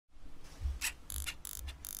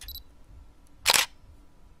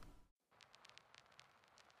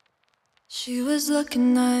She was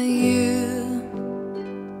looking at you,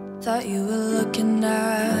 thought you were looking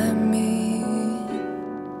at me.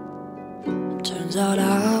 Turns out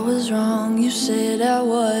I was wrong, you said I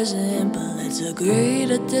wasn't, but let's agree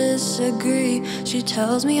to disagree. She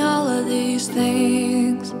tells me all of these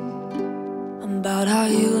things about how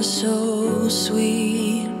you were so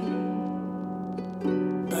sweet,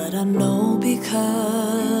 but I know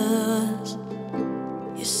because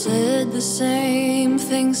you said the same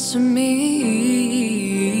things to me.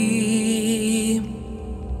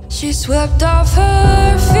 She swept off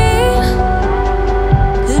her feet,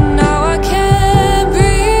 and now I can't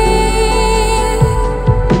breathe.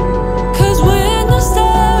 'Cause when you're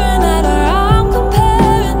staring at her, I'm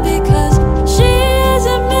comparing, because she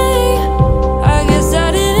isn't me. I guess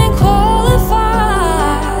I didn't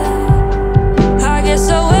qualify. I guess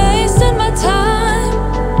I wasted my time,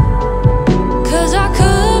 'cause I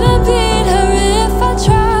couldn't beat her if I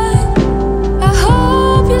tried. I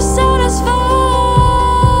hope you're satisfied.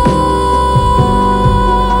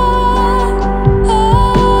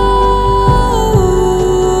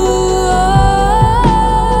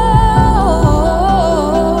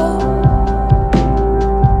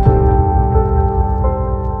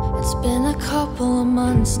 It's been a couple of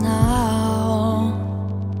months now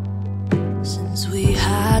since we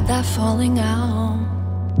had that falling out.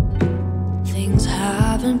 Things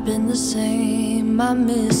haven't been the same. I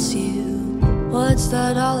miss you. What's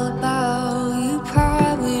that all about? You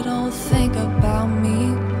probably don't think about me.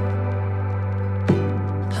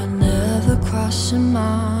 I never crossed your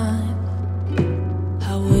mind.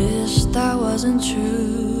 I wish that wasn't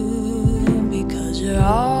true, because you're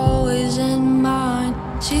always in mine.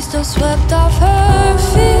 She still swept off her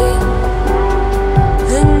feet,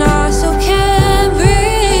 and I still can't breathe.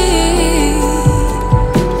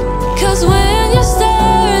 'Cause when you're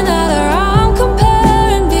staring at her, I'm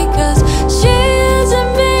comparing, because she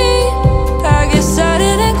isn't me. I guess I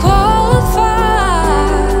didn't qualify.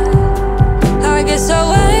 I guess I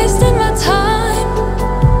wasted my time,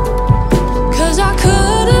 'cause I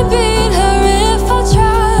couldn't beat her if I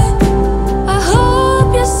tried. I hope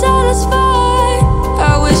you're satisfied.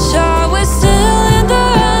 I wish I was still in the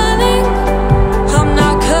running. I'm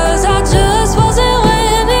not, 'cause I just wasn't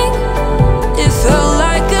winning. It felt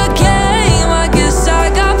like a game, I guess I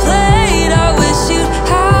got played. I wish you'd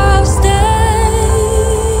have stayed.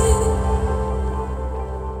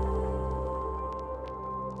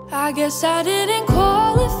 I guess I didn't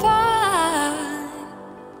qualify.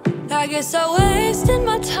 I guess I wasted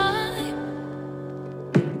my time,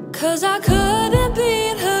 'cause I couldn't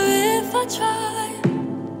beat her if I tried.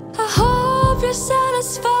 I hope you're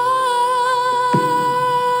satisfied.